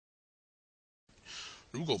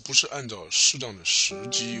如果不是按照适当的时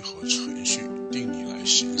机和程序定理来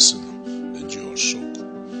行事呢，人就要受苦。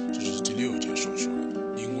这就是第6节所说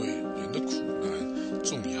的，因为人的苦难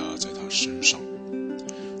重压在他身上。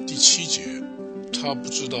第7节，他不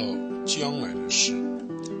知道将来的事，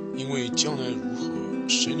因为将来如何，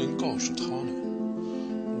谁能告诉他呢？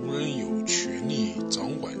无人有权利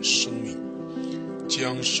掌管生命，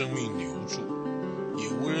将生命留住，也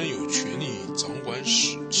无人有权利掌管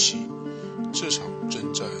死期。这场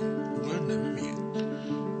征战无人能免，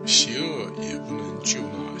邪恶也不能救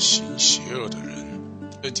那行邪恶的人。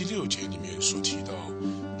在第6节里面所提到，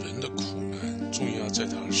人的苦难重压在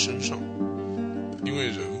他身上，因为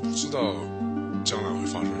人不知道将来会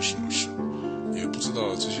发生什么事，也不知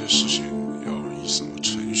道这些事情要以什么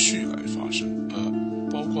程序来发生，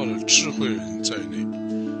包括了智慧人在内，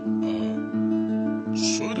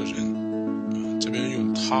所有的人，这边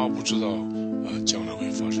用他不知道将来会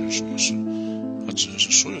发生什么事，他指的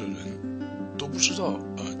是所有的人都不知道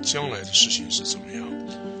将来的事情是怎么样，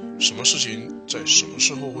什么事情在什么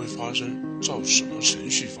时候会发生，照什么程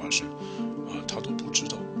序发生，他都不知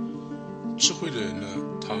道。智慧的人呢，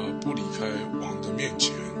他不离开王的面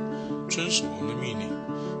前，遵守王的命令，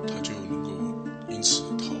他就能够因此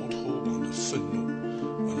逃脱王的愤怒。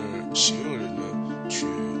而邪恶人呢，却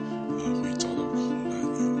会遭到苦难，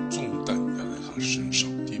有重担压在他身上。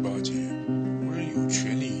第8节，无人有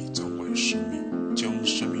权利掌管生命，将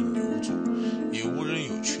生命留住，也无人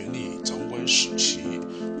有权利掌管死期。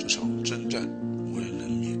这场征战无人能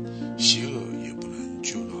免，邪恶也不能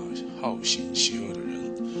救那好行邪恶的人。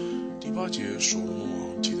第8节，所罗门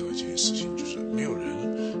王提到一件事情，就是没有人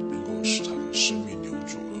能够使他的生命留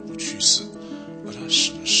住而不去世，而他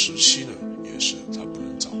死的时期呢，也是他不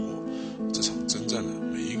能掌握。这场征战呢，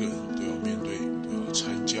每一个人都要面对，都要参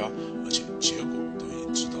加，而且结果都已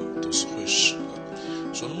经知道，都是会死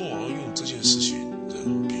的。所罗门王用这件事情，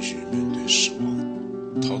人必须面对死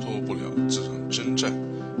亡，逃脱不了这场征战，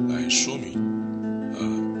来说明，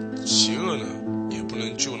邪恶呢，也不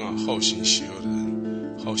能救那好行邪恶的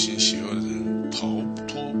人，好行邪恶的人逃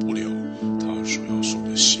脱不了他所要受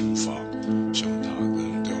的刑罚，像他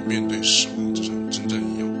人都要面对死亡这场征战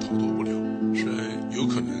一样，逃脱不了。虽然有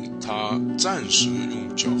可能他暂时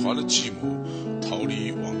用狡猾的计谋逃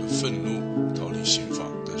离王的愤怒，逃离刑罚，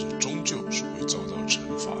但是终究是会遭到惩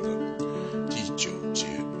罚的。第9节，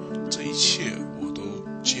这一切我都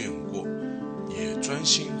见过，也专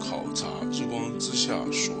心考察日光之下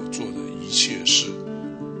所做的一切事。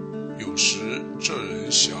有时这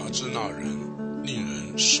人辖制那人，令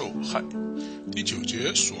人受害。第9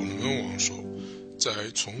节，所罗门王说，在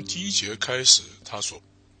从第1节开始，他所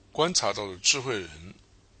观察到的智慧人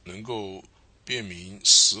能够辨明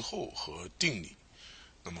时候和定理，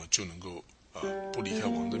那么就能够不离开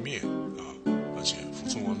王的面而且服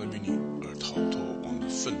从王的命令而逃脱王的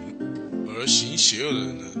愤怒。而行邪恶的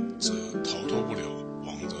人呢，则逃脱不了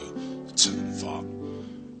王的惩罚。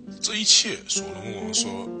这一切，所罗门王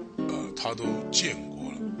说，他都见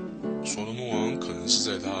过了。所罗门王可能是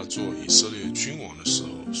在他做以色列君王的时候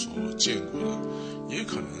所见过的，也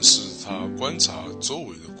可能是他观察周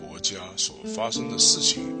围的国家所发生的事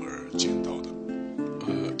情而见到的。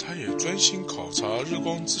他也专心考察日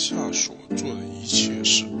光之下所做的一切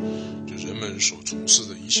事，就人们所从事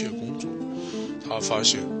的一切工作。他发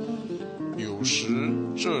现，有时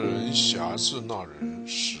这人辖制那人，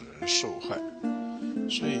使人受害。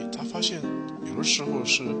所以他发现，有的时候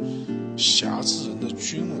是辖制人的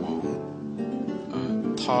君王，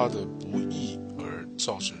他的不义而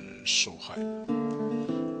造成人受害。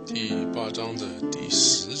第8章的第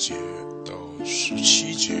10节到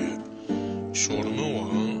17节，所罗门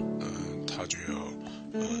王他就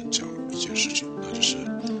要讲一件事情，那就是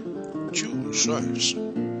就算是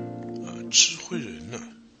智慧人呢，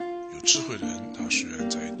有智慧的人，他虽然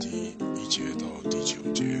在第1节到第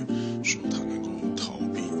9节说他能够逃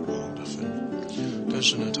避王的愤怒，但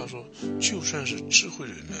是呢，他说就算是智慧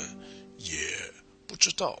人呢，也不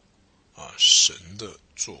知道神的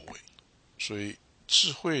作为，所以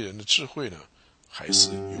智慧人的智慧呢，还是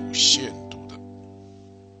有限度的。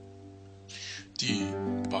第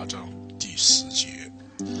8章第10节，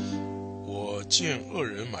我见恶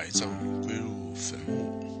人埋葬归入坟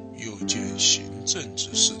墓，又见行正直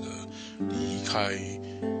事的离开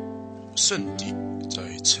圣地，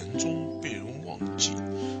在城中被人忘记，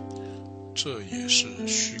这也是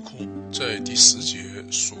虚空。在第10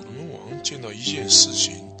节，所罗门王见到一件事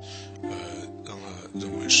情，让他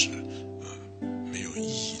认为是没有意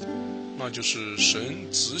义的，那就是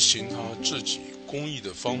神执行他自己公义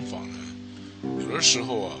的方法呢，有的时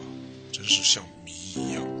候真是像谜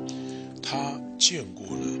一样。他见过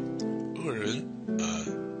呢恶人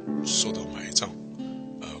受到埋葬，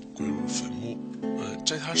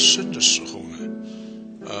在他生的时候呢，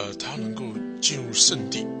他能够进入圣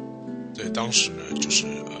地，在当时呢就是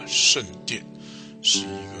圣殿，是一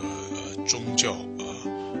个宗教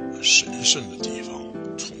神圣的地方，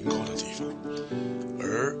崇高的地方。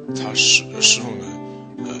而他死的时候呢，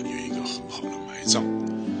有一个很好的埋葬。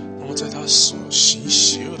那么在他所行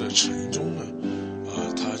邪恶的城中呢，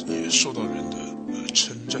他也受到人的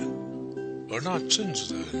称赞。而那正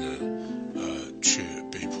直的人呢，却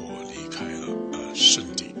被迫离开了圣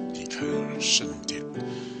地，离开了圣殿。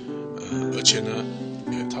而且呢，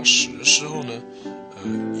他死的时候呢，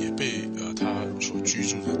也被他所居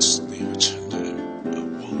住的那个城的人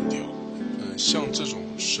忘掉。像这种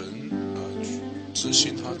神执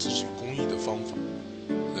行他自己公义的方法，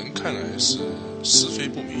人看来是是非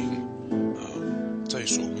不明，在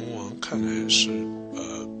所罗门王看来是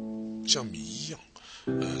像谜一样，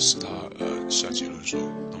使他下结论说，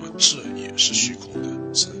那么这也是虚空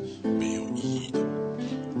的，是没有意义的。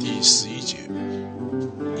第11节，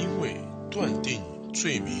因为断定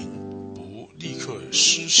罪名不立刻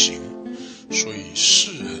施行，所以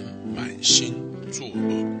世人满心作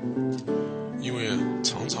恶。因为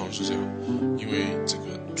常常是这样，因为这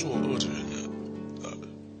个作恶的人呢，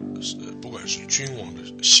不管是君王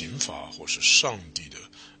的刑罚，或是上帝的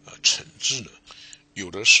惩治呢，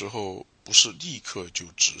有的时候不是立刻就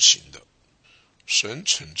执行的。神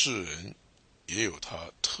惩治人也有他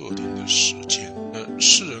特定的时间。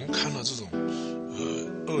世人看到这种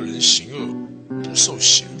恶人行恶不受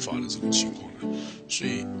刑罚的这种情况呢，所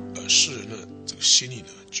以世人的这个心里呢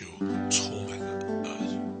就充满了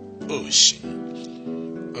恶行。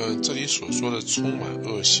这里所说的充满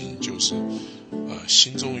恶行，就是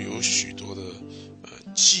心中有许多的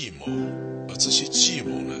计谋，而这些计谋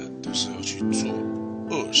呢，都是要去做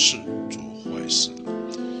恶事、做坏事的。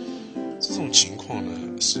这种情况呢，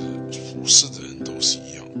是服侍的人都是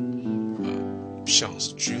一样。像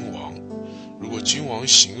是君王，如果君王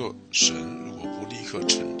行恶，神如果不立刻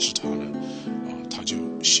惩治他呢，他就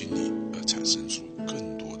心里产生出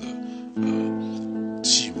更多的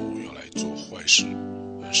计谋要来做坏事，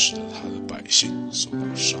使得他的百姓受到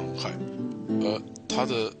伤害。而他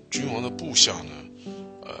的君王的部下呢，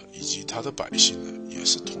以及他的百姓呢，也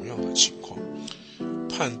是同样的情况。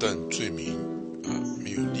判断罪名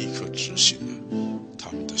没有立刻执行呢，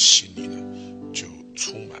他们的心里呢就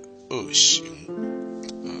充满恶行，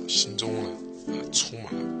心中呢充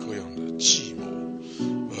满了各样的计谋，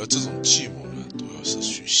而这种计谋呢都要是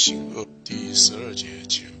去行恶。第12节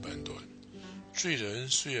前半段，罪人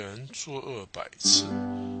虽然作恶100次，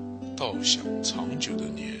倒享长久的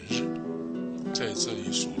年日。在这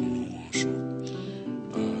里所罗门王说，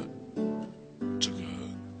这个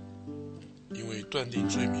因为断定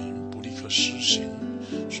罪名不立刻施行，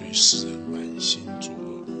所以世人满心作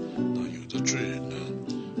恶。那有的罪人呢，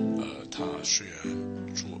他虽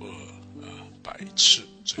然作恶100次，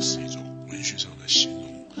这是一种文学上的形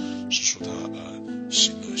容，是说他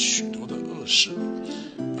行了许多的恶事，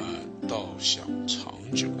倒享长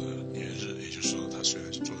久的年日，也就是说，他虽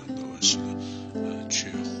然做了很多恶事呢，却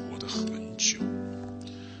活得很久。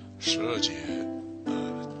12节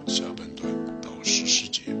下半段到14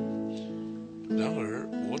节，然而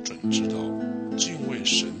我准知道，敬畏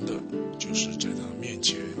神的，就是在他面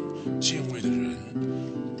前敬畏的人，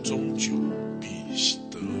终究必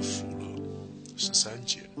得福乐。13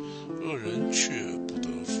节，恶人却不得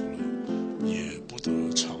福乐，也不得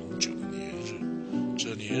长久的年日，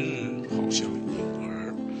这年日好像婴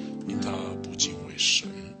儿，因他不敬畏神。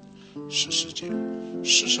14节，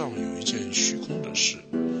世上有一件虚空的事，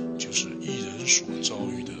就是义人所遭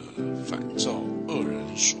遇的反照恶人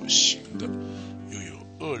所行的，又有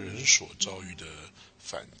恶人所遭遇的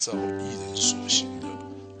反照义人所行的。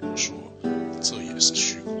我说这也是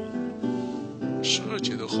虚空。12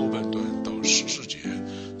节的后半段到14节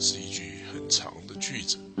是一句很长的句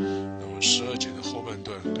子，那么12节的后半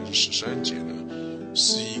段跟13节呢，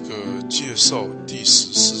是一个介绍第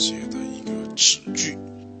14节的一个子句。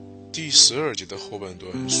第12节的后半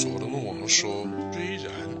段，所罗门王说，虽然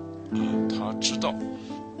他知道，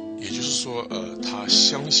也就是说他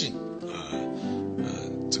相信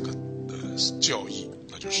这个教义，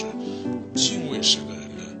那就是敬畏神的人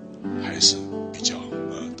呢，还是比较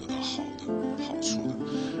得到好处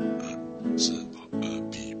的，是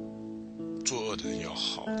比作恶的人要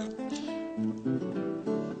好的。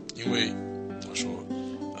因为他说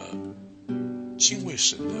敬畏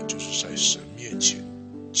神的，就是在神面前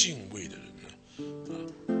敬畏的人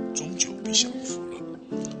呢，终究必享福乐。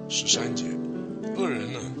13节，恶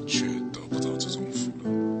人呢却得不到这种福乐，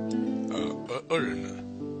而恶人呢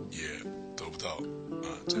也得不到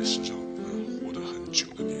在世上活得很久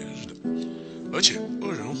的年日的。而且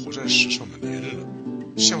恶人活在世上的年日呢，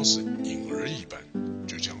像是影儿一般，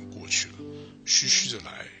就这样过去了，虚虚的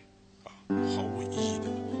来，毫无意义的，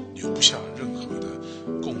留不下任何的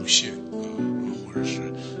贡献或者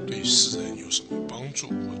是对世人有什么帮助，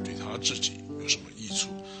或对他自己有什么益处，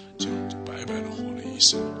这样就白白的活了一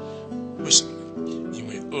生。为什么呢？因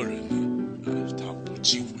为恶人呢，他不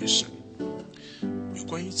敬畏神。有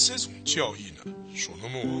关于这种教义呢，所罗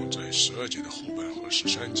门王在12节的后半和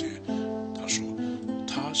13节，他说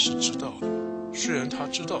他是知道的，虽然他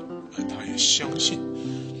知道，他也相信。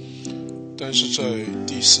但是在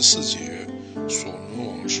第14节，所罗门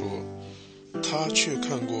王说，他却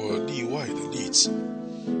看过例外的例子。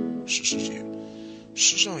14节，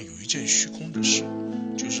世上有一件虚空的事，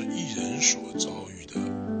就是义人所遭遇的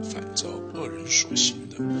反遭恶人所行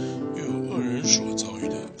的，又有恶人所遭遇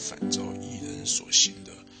的反遭义人所行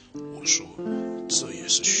的。我说，这也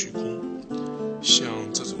是虚空。像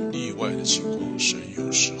这种例外的情况，神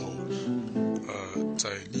有时候在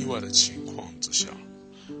例外的情况之下，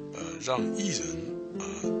让义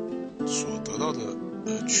人所得到的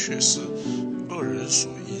却是恶人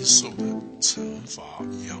所应受的惩罚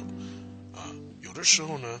一样。有的时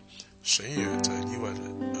候呢，神也在例外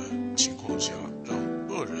的情况下，让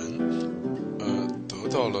恶人得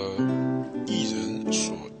到了义人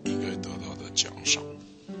所应该得到的奖赏。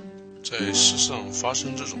在世上发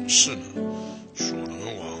生这种事呢，所罗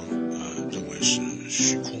门王认为是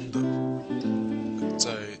虚空的。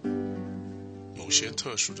在某些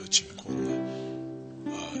特殊的情况呢，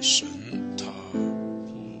神他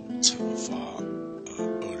不惩罚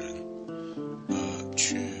恶人，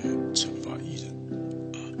却惩罚义人，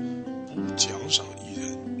不奖赏义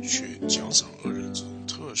人，却奖赏恶人，这种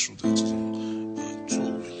特殊的这种作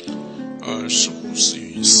为，似乎是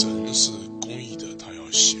与神是公义的，他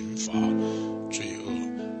要刑罚罪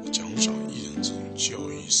恶，奖赏义人，这种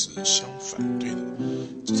教义是相反对的。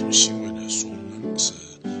这种行为呢，所罗门是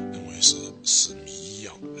认为是谜一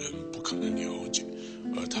样，人不可能了解，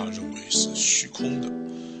而他认为是虚空的。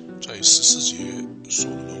在14节，所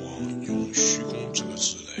罗门王用虚空这个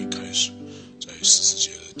字来开始，在14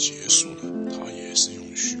节的结束呢，他也是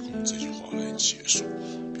用虚空这句话来结束，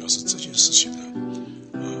表示这件事情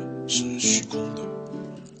呢是虚空的。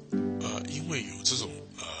因为有这种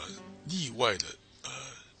例外的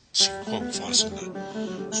情况发生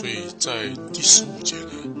了，所以在第15节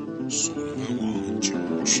呢，所罗门王就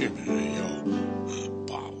劝勉人要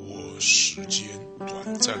把握时间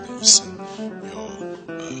短暂的一生，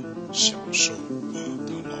要享受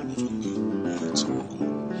他劳碌中的成果。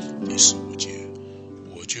第15节，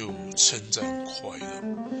我就称赞快乐，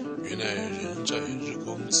原来人在日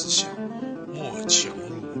光之下，莫强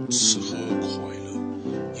入吃喝快乐，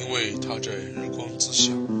因为他在日光之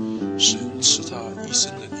下，神赐他一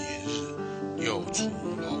生的年日，要从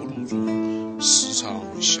劳碌中时常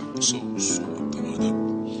享受所得的。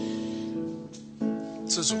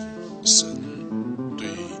这种神对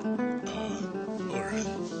恶人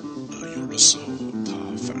有的时候他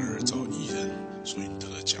反而找义人所应得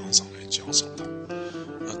的奖赏来奖赏他，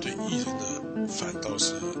对义人呢，反倒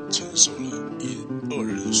是承受了恶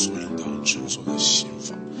人所应当承受的刑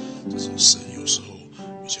罚。这种神有时候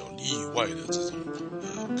比较例外的这种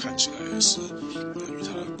看起来是与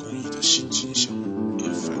他公义的心倾向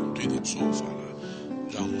反对的做法呢，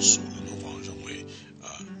让所罗门王认为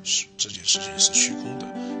这件事情是虚空的。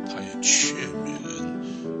他也劝勉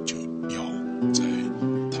人就要在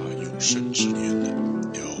他有生之年呢，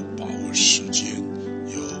要把握时间，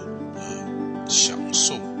要享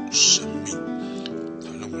受生命。他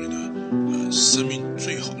认为呢，生命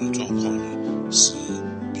最好的状况呢，是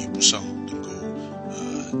比不上能够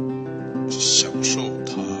享受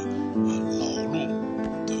他劳碌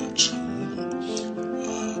的成果，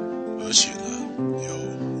而且呢，要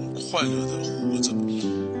快乐的活着。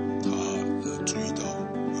他注意到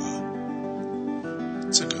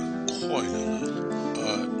这个快乐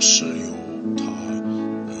呢，是由他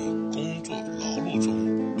工作劳碌中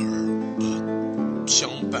而相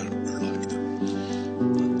伴而来的。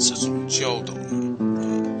这种教导呢，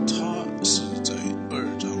他是在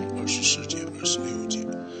2章24节、26节、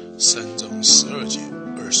3章12节、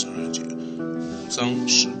22节、5章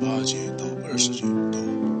18节到20节都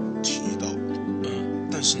提到。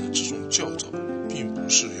但是呢，这种教导并不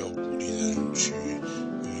是要鼓励人去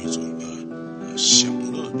用一种享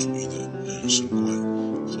乐主义的人生观，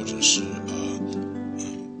或者是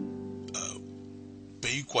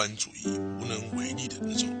悲观主义无能为力的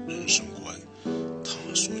那种人生观。他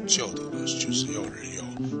所教导的就是要人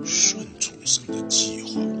要顺从神的计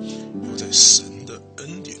划，要在神的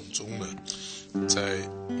恩典中呢，在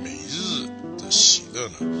每日的喜乐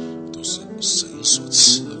呢，都是神所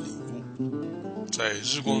赐的礼物。在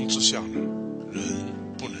日光之下呢，人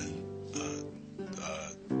不能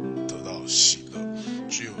得到喜乐，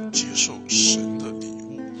只有接受神的礼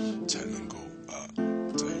物，才能够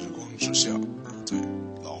在日光之下，在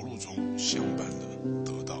劳碌中相伴的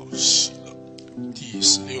得到喜乐。第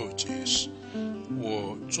16节是：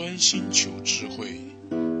我专心求智慧，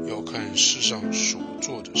要看世上所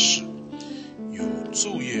做的事，有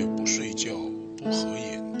昼夜不睡觉不合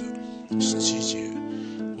眼的。17节，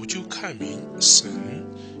我就看明神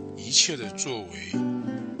一切的作为，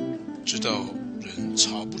知道人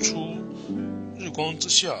查不出日光之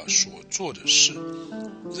下所做的事，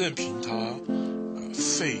任凭他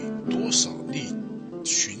费多少力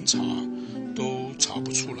巡查，都查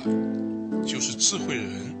不出来。就是智慧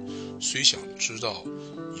人虽想知道，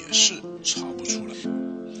也是查不出来。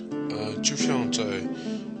就像在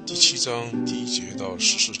第7章第1节到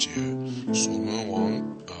14节，所罗门王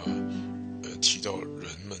提到人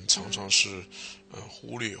们常常是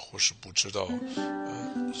忽略或是不知道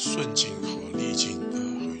顺境和逆境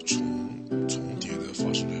会重叠的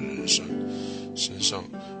发生在人身上，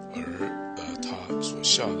而他所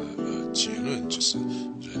下的结论就是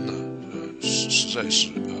人呢实在是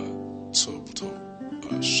测不透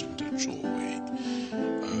神的作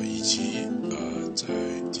为，以及在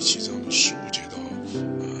第7章的15节到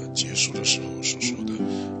结束的时候所说的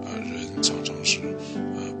人常常是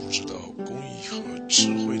不知道公义和智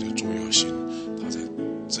慧的重要性。他在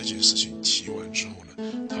这件事情提完之后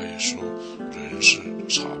呢，他也说人是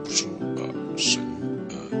查不出神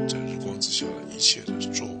在日光之下一切的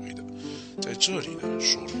作为的。在这里呢，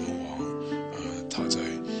所罗门王他在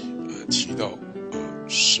提到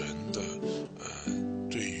神的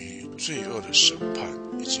对于罪恶的审判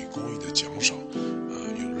以及公义的奖赏，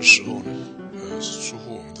有的时候呢出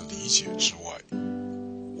乎我们的理解之外，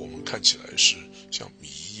我们看起来是像谜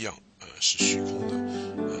一样，是虚空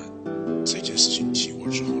的。这件事情提过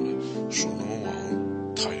之后呢，所罗门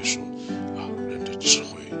王他也说人的智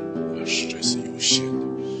慧实在是有限的，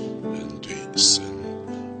人对神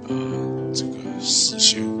这个事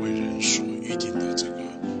先为人所预定的这个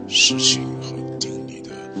事情和定理的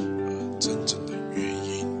真正的原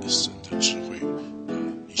因，神的智慧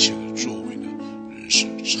一切的作为呢，人是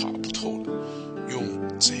查不透的。用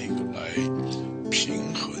这个来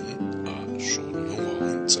平衡所罗门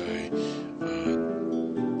王在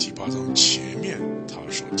第8章前面他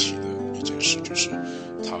所提的一件事，就是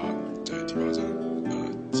他在第8章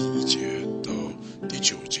第1节到第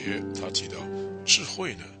9节，他提到智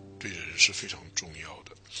慧呢对人是非常重要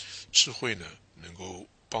的。智慧呢能够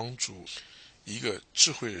帮助一个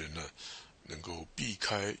智慧人呢能够避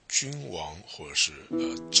开君王或者是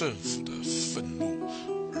政府的愤怒，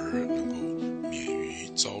而能够免于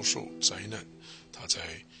遭受灾难。他在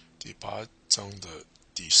第8章的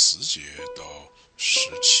第10节到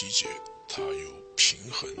17节，他有平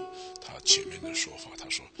衡他前面的说法。他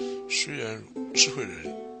说虽然智慧人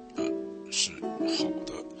是好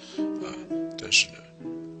的，但是呢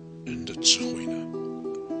人的智慧呢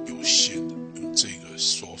有限的，用这个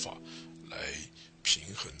说法来平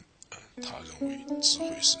衡他认为智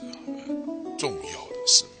慧是重要的，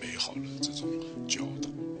是美好的这种教导。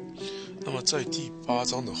那么在第8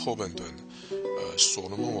章的后半段呢，所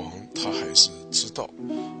罗门王他还是知道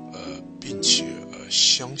并且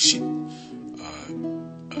相信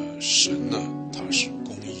神呢他是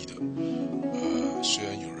公义的。虽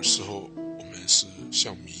然有的时候我们是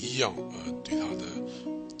像谜一样对他的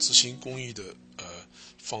执行公义的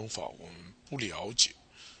方法我们不了解，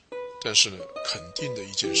但是呢肯定的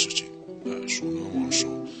一件事情，所罗门王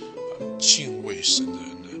说敬畏神的人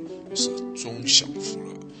呢是终享福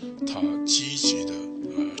乐。他积极的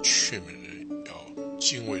劝勉人要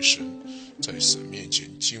敬畏神，在神面前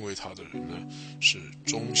敬畏他的人呢是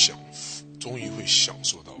终于会享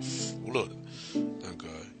受到福乐的。那个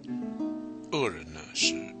恶人呢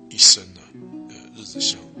是一生呢日子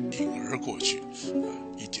像影儿过去，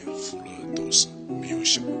一点福乐都是没有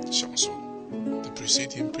享受的。The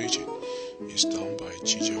preceding preaching is done by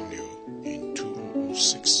Jijiang Liu in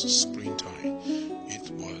 2006 springtime.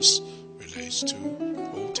 It was related to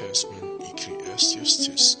Old Testament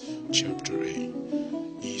Ecclesiastes chapter 8.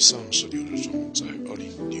 以上是刘致中在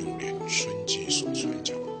2006年春季所传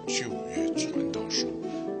讲旧约传道书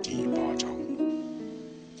第8章。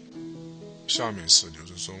下面是刘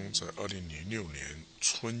致中在2006年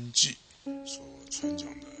春季所传讲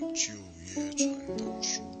的旧约传道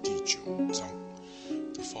书第9章。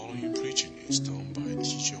The following preaching is done by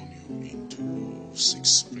Jijiang Liu in 2006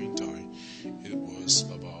 springtime. It was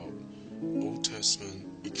about Old Testament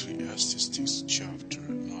Ecclesiastes chapter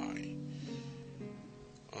 9.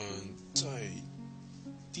 在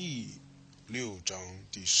第6章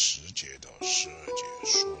第10节到12节，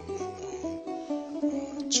所罗门王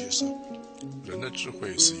介绍，人的智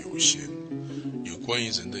慧是有限，有关于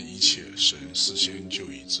人的一切，神事先就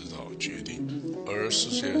已知道决定，而世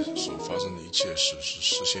界所发生的一切事是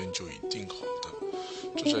事先就已定好的，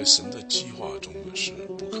这在神的计划中呢是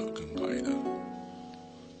不可更改的，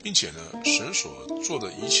并且呢，神所做的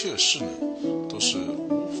一切事呢都是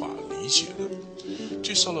无法理解的。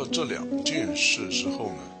介绍了这2件事之后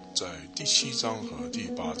呢，在第7章和第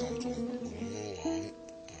8章中，所罗门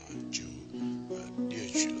王就列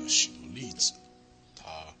举了许多例子。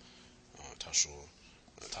他说，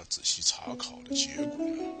他仔细查考的结果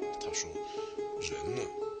呢，他说人呢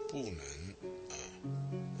不能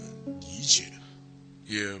理解，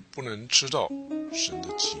也不能知道神的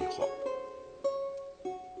计划。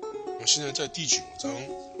那现在在第9章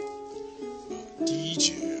第1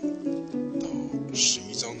节到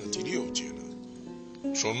11章的第6节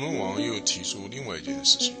呢，所罗门王又提出另外一件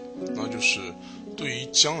事情，那就是对于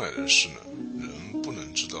将来的事呢，人不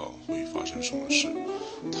能知道会发生什么事。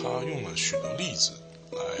他用了许多例子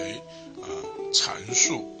来阐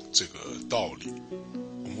述这个道理，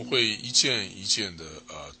我们会一件一件的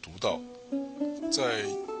读到。在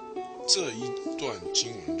这一段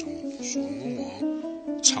经文中，所罗门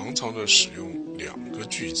王常常的使用2个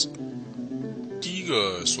句子。第一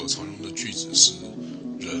个所常用的句子是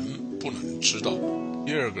人不能知道，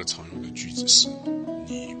第2个常用的句子是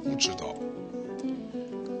你不知道。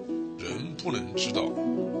人不能知道，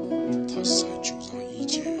它是在9章1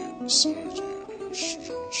节、12节、10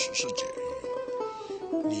章14节运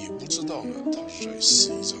用。你不知道呢，它是在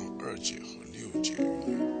11章2节和6节运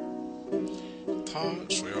用。他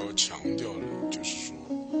所要强调的就是说，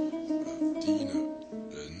第一呢，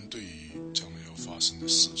人对于将来要发生的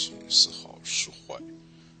事情是好是坏，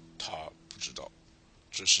他不知道，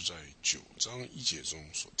这是在9章1节中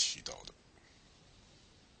所提到的。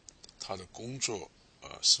他的工作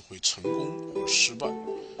是会成功或失败，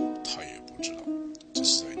他也不知道，这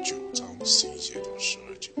是在9章11节到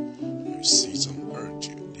12节，11章2节、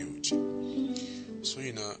6节。所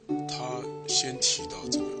以呢，他先提到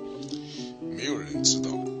这个没有人知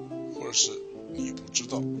道，或者是你不知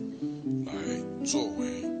道，来作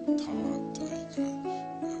为他的一个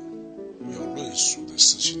要论述的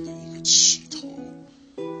事情的一个起头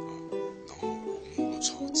然后我们如果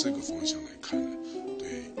朝这个方向来看呢，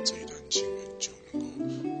对这一段经文就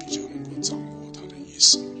比较能够掌握它的意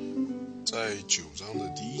思。在9章的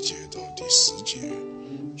第1节到第10节，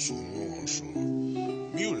所罗门王说，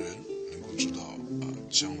没有人能够知道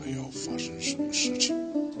将来要发生什么事情。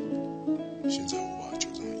现在我把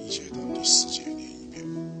9章1节到第10节念一遍。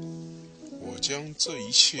我将这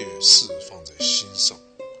一切事放在心上，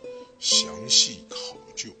详细考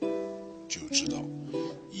究，就知道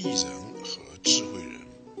义人和智慧人，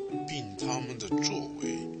并他们的作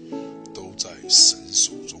为，都在神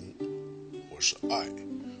手中，或是爱，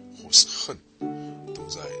或是恨，都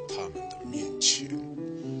在他们的面前，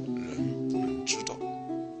人不能知道。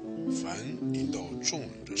凡临到众人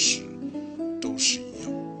的事，都是一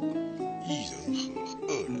样。义人和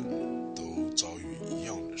恶人都遭遇一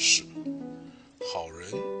样的事，好人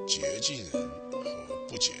洁净人和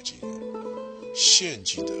不洁净人，献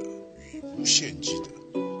祭的与不献祭的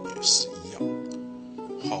也是一样。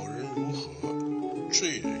好人如何，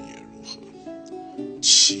罪人也如何，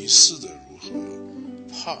起誓的如何，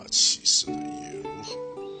怕起誓的也如何。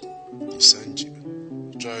第3节，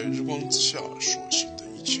在日光之下所行的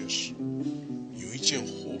一切事，有一件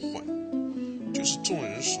祸患，就是众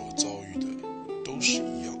人所遭遇的都是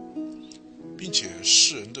一样，并且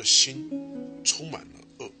世人的心充满了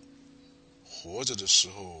恶，活着的时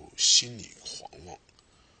候心里狂妄，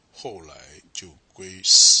后来就归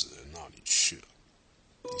死人那里去了。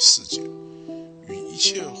第4节，与一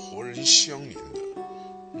切活人相连的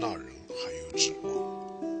那人还有指望，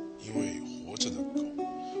因为活着的狗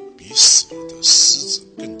比死了的狮子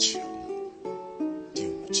更强。第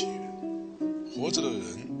5节，活着的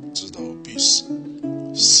人知道必死，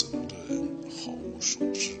死了的人毫无所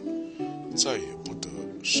知，再也不得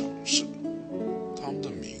赏识，他们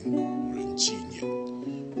的名无人纪念。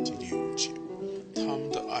第6节，他们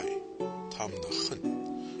的爱，他们的恨，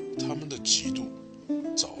他们的嫉妒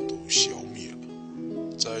早都消灭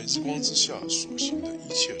了，在日光之下所行的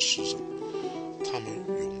一切事上，他们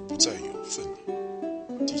永不再有份了。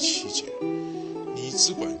第7节，你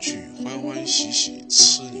只管去欢欢喜喜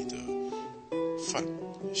吃你的饭，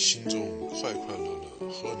心中快快乐乐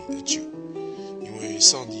喝你的酒，因为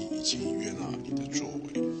上帝已经悦纳你的作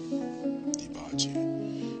为。第8节，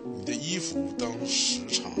你的衣服当时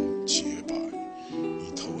常洁白，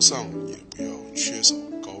你头上也不要缺少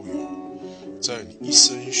膏油，在你一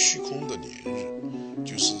生虚空的年日，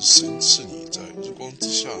就是神赐你在日光之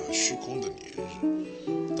下虚空的年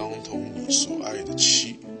日，当同你所爱的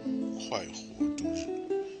妻快活度日，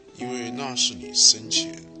因为那是你生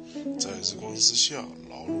前在日光之下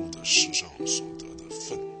劳碌的事上所得的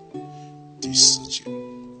分。第10节，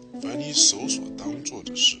凡你手所当做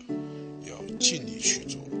的事，要尽力去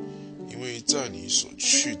做，因为在你所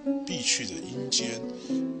必去的阴间，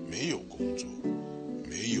没有工作，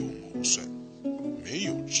没有谋算，没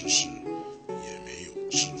有知识，也没有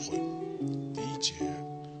智慧。第1节，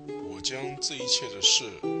我将这一切的事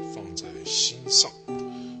放在心上，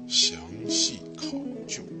详细考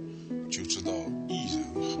究，就知道义人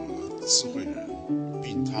和智慧人，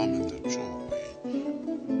并他们的作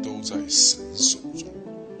为，都在神手中，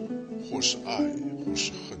或是爱，或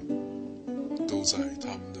是恨，都在他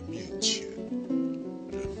们的面前，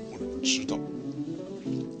人不能知道。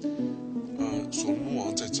所罗门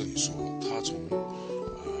王在这里说，他从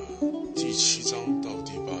第7章到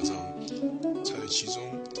第8章，在其中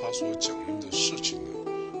他所讲论的事情呢，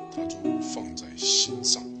他都放在心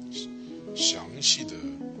上，详细的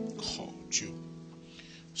考究。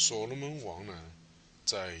所罗门王呢，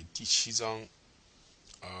在第7章，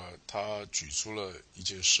他举出了一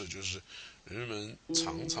件事，就是人们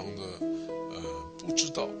常常的不知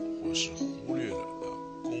道或是忽略了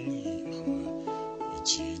公义以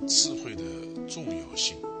及智慧的重要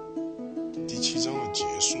性。第7章的结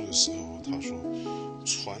束的时候，他说，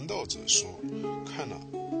传道者说，看啊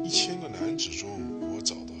，1000个男子中，我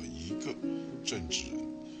找到一个正直人，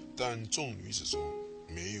但众女子中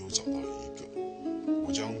没有找到一个。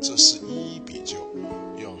我将这事一一比较，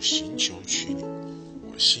要寻求取你。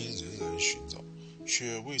我心仍然寻找，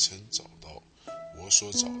却未曾找到。我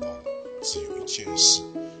所找到的只有一件事，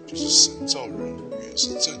就是神造人原是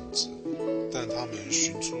正直，但他们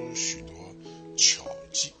寻出许多巧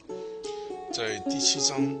计。在第7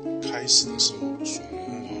章开始的时候，所罗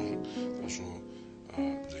门王他说，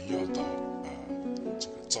人要到这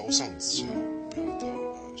个昭丧之家，不要到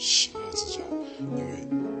喜乐之家，因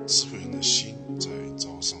为智慧人的心在昭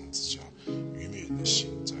丧之家，愚昧人的心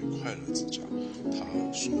在快乐之家。他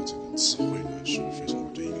说这个智慧呢是非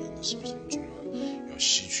常对一个人呢是非常重要的，要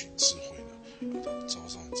吸取智慧呢，要到昭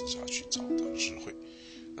丧之家去找到智慧。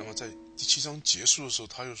那么在第7章结束的时候，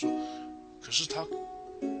他又说，可是他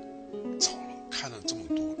找了看了这么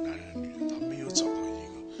多男人女人，他没有找到一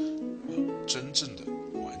个真正的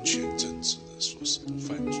完全正直的，说是不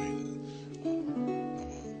犯罪的人。那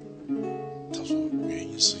么他说原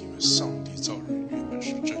因是因为上帝造人原本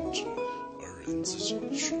是正直，而人自己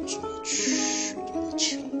寻出了许多的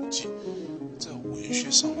巧计。在文学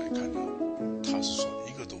上来看呢，他是说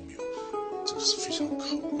一个都没有，这个是非常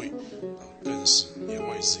可贵，更是言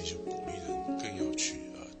外之意就鼓励人更要去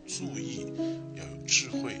注意，要有智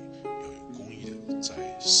慧，要有公义的，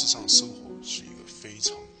在世上生活是一个非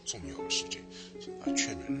常重要的事情，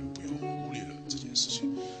劝勉人不要忽略了这件事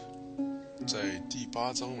情。在第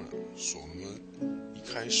8章呢，所罗门一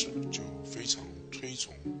开始就非常推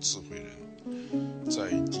崇智慧人。在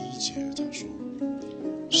第1节他说，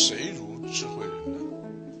谁如智慧人呢？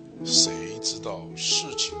谁知道事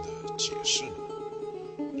情的解释呢？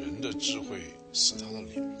人的智慧使他的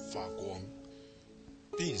脸发光，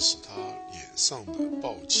并使他脸上的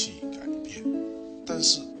暴气改变。但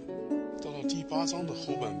是到了第8章的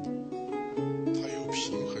后半部，他又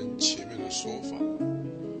平衡前面的说法，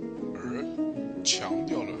而强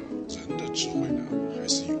调了人的智慧呢还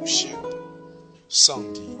是有限的。上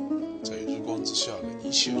帝在日光之下的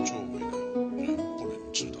一切作为呢，人不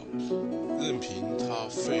能知道，任凭他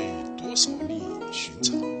费多少力寻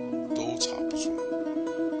查，都查不出来。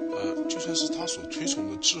就算是他所推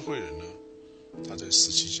崇的智慧人呢，他在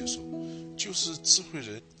17节说，就是智慧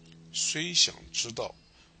人虽想知道，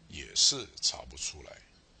也是查不出来。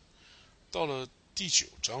到了第9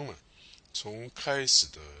章呢，从开始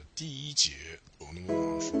的第1节，所罗门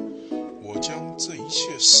王说，我将这一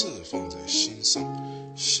切事放在心上，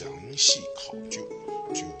详细考究，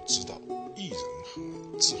就知道义人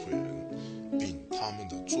和智慧人，并他们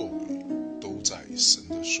的作为，都在神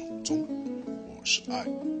的手中。我是爱，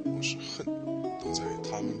我是恨，都在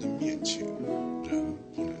他们的面前，人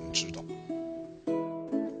不能知道。